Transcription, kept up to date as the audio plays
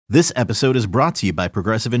This episode is brought to you by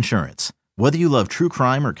Progressive Insurance. Whether you love true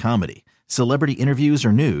crime or comedy, celebrity interviews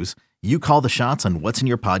or news, you call the shots on what's in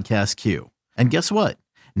your podcast queue. And guess what?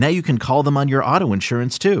 Now you can call them on your auto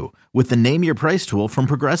insurance too with the Name Your Price tool from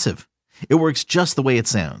Progressive. It works just the way it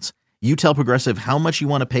sounds. You tell Progressive how much you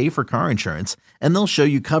want to pay for car insurance, and they'll show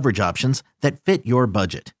you coverage options that fit your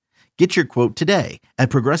budget. Get your quote today at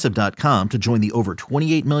Progressive.com to join the over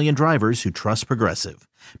 28 million drivers who trust Progressive.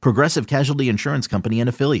 Progressive Casualty Insurance Company and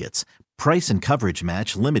Affiliates. Price and coverage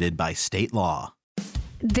match limited by state law.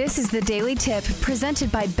 This is the Daily Tip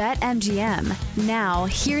presented by BetMGM. Now,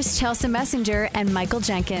 here's Chelsea Messenger and Michael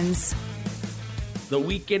Jenkins. The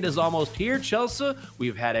weekend is almost here, Chelsea.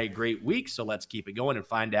 We've had a great week, so let's keep it going and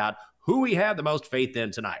find out who we have the most faith in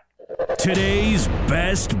tonight. Today's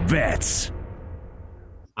best bets.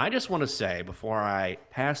 I just want to say, before I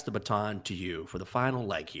pass the baton to you for the final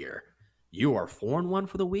leg here, you are 4-1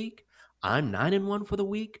 for the week. I'm 9-1 for the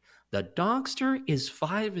week. The Donkster is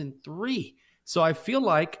 5-3. So I feel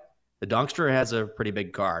like the Donkster has a pretty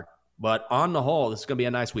big card. But on the whole, this is going to be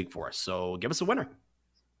a nice week for us. So give us a winner.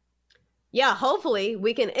 Yeah, hopefully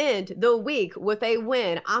we can end the week with a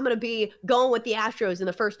win. I'm going to be going with the Astros in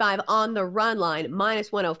the first 5 on the run line,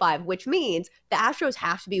 -105, which means the Astros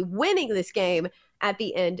have to be winning this game at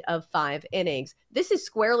the end of 5 innings. This is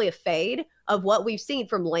squarely a fade of what we've seen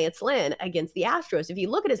from Lance Lynn against the Astros. If you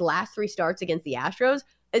look at his last 3 starts against the Astros,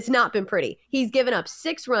 it's not been pretty. He's given up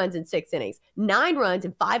 6 runs in 6 innings, 9 runs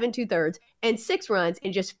in 5 2/3, and 6 runs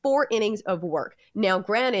in just 4 innings of work. Now,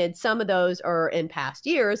 granted, some of those are in past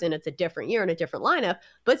years, and it's a different year and a different lineup,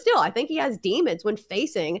 but still, I think he has demons when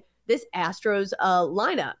facing this Astros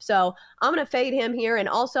lineup. So I'm going to fade him here. And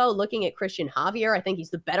also looking at Christian Javier, I think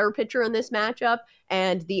he's the better pitcher in this matchup.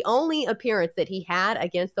 And the only appearance that he had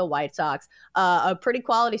against the White Sox, a pretty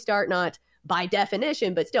quality start, not by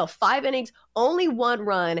definition, but still 5 innings, only 1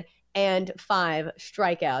 run and 5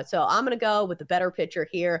 strikeouts. So I'm going to go with the better pitcher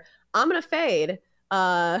here. I'm going to fade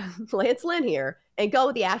Lance Lynn here and go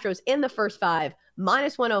with the Astros in the first 5,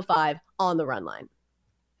 -105 on the run line.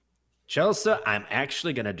 Chelsea, I'm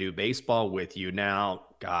actually going to do baseball with you now.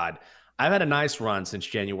 God, I've had a nice run since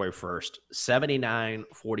January 1st, 79,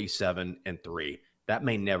 47, and 3. That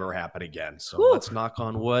may never happen again. So Let's knock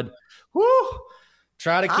on wood. Woo!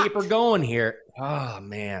 Try to keep her going here. Oh,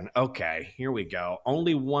 man. Okay, here we go.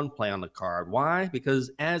 Only 1 play on the card. Why?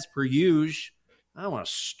 Because as per usual, I don't want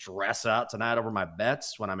to stress out tonight over my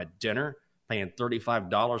bets when I'm at dinner, paying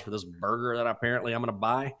 $35 for this burger that apparently I'm going to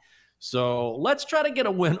buy. So let's try to get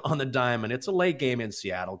a win on the diamond. It's a late game in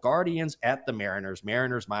Seattle. Guardians at the Mariners.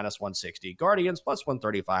 Mariners -160. Guardians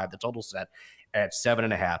 +135. The total set at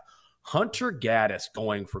 7.5. Hunter Gaddis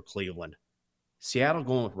going for Cleveland. Seattle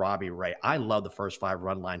going with Robbie Ray. I love the first 5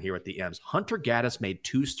 run line here at the M's. Hunter Gaddis made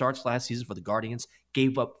 2 starts last season for the Guardians,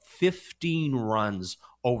 gave up 15 runs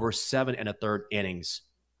over 7 1/3 innings.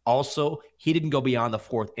 Also, he didn't go beyond the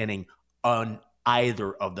 4th inning on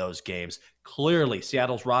either of those games. Clearly,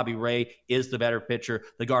 Seattle's Robbie Ray is the better pitcher.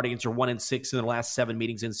 The Guardians are 1-6 in their last 7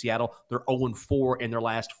 meetings in Seattle. They're 0-4 in their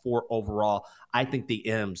last 4 overall. I think the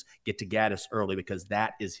M's get to Gaddis early because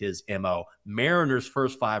that is his MO. Mariners'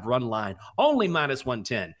 first 5 run line, only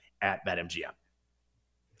 -110 at BetMGM.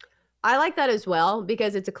 I like that as well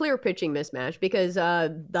because it's a clear pitching mismatch because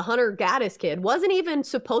the Hunter Gaddis kid wasn't even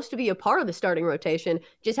supposed to be a part of the starting rotation,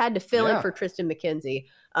 just had to fill in for Tristan McKenzie.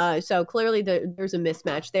 So clearly there's a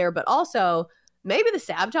mismatch there. But also, maybe the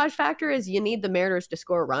sabotage factor is you need the Mariners to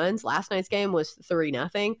score runs. Last night's game was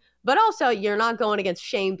 3-0. But also, you're not going against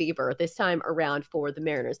Shane Bieber this time around for the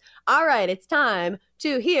Mariners. All right, it's time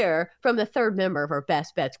to hear from the 3rd member of our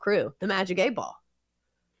Best Bets crew, the Magic 8 Ball.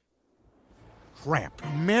 Crap.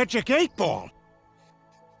 Magic 8 Ball.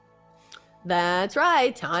 That's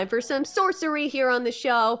right. Time for some sorcery here on the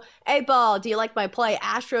show. 8 Ball, do you like my play?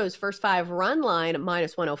 Astros first 5 run line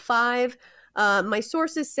 -105. My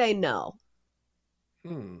sources say no.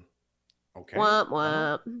 Okay. Womp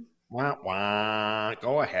womp. Womp womp.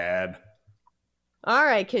 Go ahead. All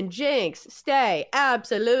right. Can Jinx stay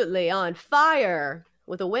absolutely on fire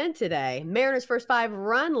with a win today? Mariners first 5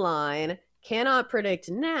 run line. Cannot predict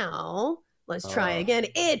now. Let's try again.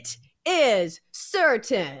 It is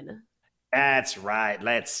certain. That's right.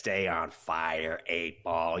 Let's stay on fire, 8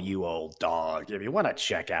 Ball, you old dog. If you want to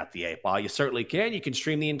check out the 8 Ball, you certainly can. You can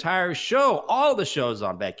stream the entire show, all the shows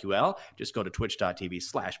on BetQL. Just go to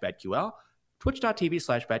twitch.tv/BetQL.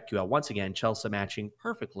 Twitch.tv/BetQL. Once again, Chelsea matching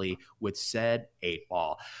perfectly with said 8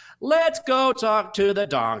 Ball. Let's go talk to the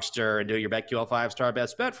Donkster and do your BetQL 5-star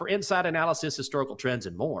best bet for inside analysis, historical trends,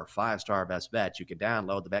 and more. 5-star best bets. You can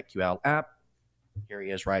download the BetQL app Here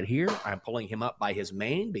he is right here. I'm pulling him up by his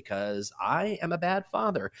mane because I am a bad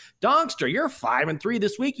father. Donkster, you're 5-3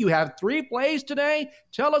 this week. You have 3 plays today.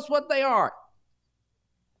 Tell us what they are.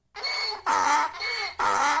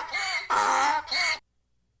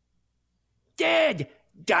 Dad,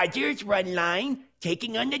 Dodgers run line,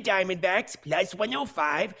 taking on the Diamondbacks, plus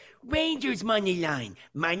 105. Rangers money line,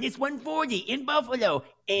 minus 140 in Buffalo.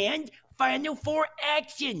 And Final 4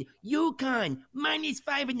 action, UConn, minus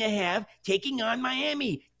 5.5, taking on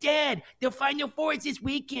Miami. Dad, the Final 4 is this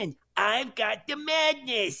weekend. I've got the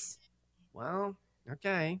madness. Well,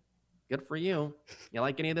 okay. Good for you. You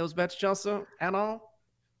like any of those bets, Chelsea, at all?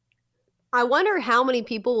 I wonder how many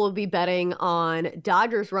people will be betting on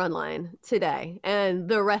Dodgers run line today and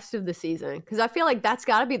the rest of the season, because I feel like that's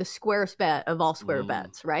got to be the squarest bet of all square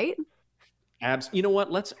bets, right? You know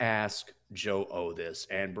what? Let's ask Joe O this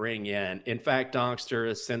and bring in fact,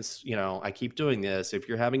 Donkster, since, I keep doing this, if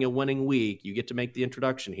you're having a winning week, you get to make the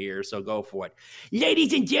introduction here, so go for it.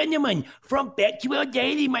 Ladies and gentlemen, from BetQL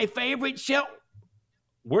Daily, my favorite show.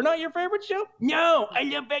 We're not your favorite show? No, I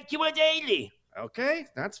love BetQL Daily. Okay,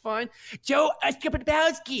 that's fine. Joe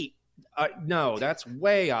Ostrowski. No, that's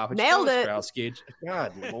way off. It's Nailed it. Ostrowski.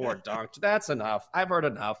 God, Lord, Donkster, that's enough. I've heard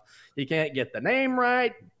enough. You can't get the name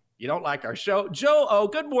right. You don't like our show. Joe O,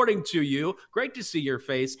 good morning to you. Great to see your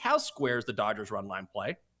face. How squares the Dodgers run line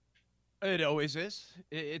play? It always is.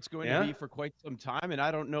 It's going to be for quite some time, and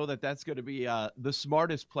I don't know that that's going to be the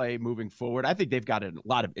smartest play moving forward. I think they've got a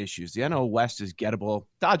lot of issues. The NL West is gettable.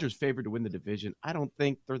 Dodgers favored to win the division. I don't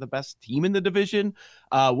think they're the best team in the division.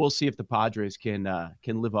 We'll see if the Padres can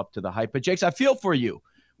live up to the hype. But Jakes, I feel for you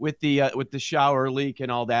with the shower leak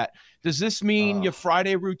and all that. Does this mean your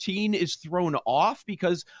Friday routine is thrown off?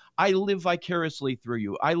 Because I live vicariously through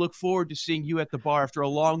you. I look forward to seeing you at the bar after a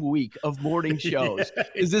long week of morning shows.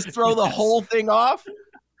 Does this throw the whole thing off?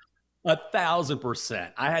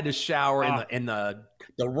 1,000%. I had to shower in the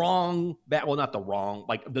wrong not the wrong,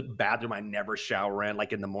 like the bathroom I never shower in,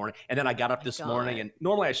 like in the morning. And then I got up this morning, and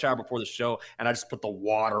normally I shower before the show, and I just put the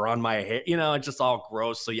water on my hair. It's just all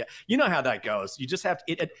gross. So yeah, you know how that goes. You just have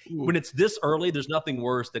to. When it's this early, there's nothing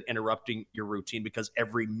worse than interrupting your routine because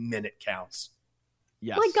every minute counts.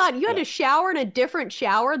 Yes. My God, you had to shower in a different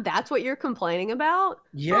shower? That's what you're complaining about?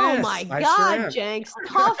 Yes. Oh, my God, Jenks.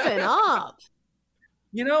 Toughen up.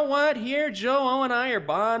 You know what? Here, Joe O and I are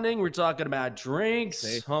bonding. We're talking about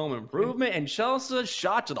drinks, home improvement, and Chelsea,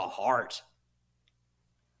 shot to the heart.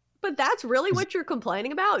 But that's really what you're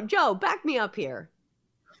complaining about? Joe, back me up here.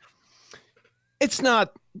 It's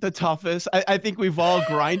not the toughest. I think we've all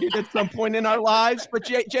grinded at some point in our lives, but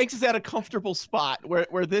Jenks is at a comfortable spot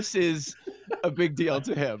where this is a big deal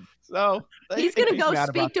to him. So he's going to go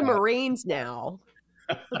speak to Marines now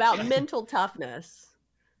about mental toughness.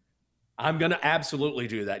 I'm going to absolutely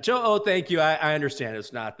do that. Joe O, thank you. I understand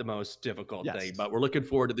it's not the most difficult thing, but we're looking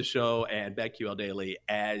forward to the show and BetQL Daily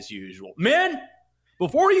as usual. Men,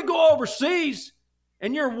 before you go overseas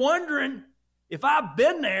and you're wondering if I've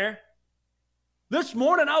been there, this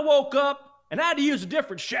morning I woke up and I had to use a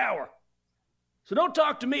different shower. So don't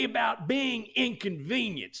talk to me about being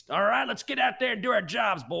inconvenienced. All right, let's get out there and do our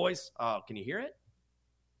jobs, boys. Oh, can you hear it?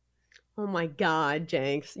 Oh, my God,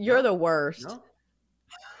 Jenks. You're the worst. No?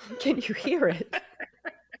 Can you hear it?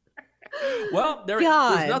 Well, there's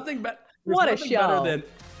nothing, better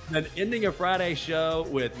than ending a Friday show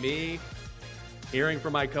with me hearing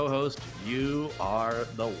from my co-host, you are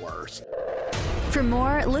the worst. For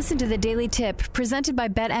more, listen to the Daily Tip presented by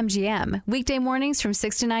BetMGM. Weekday mornings from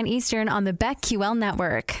 6 to 9 Eastern on the BetQL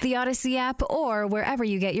network, the Odyssey app, or wherever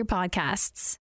you get your podcasts.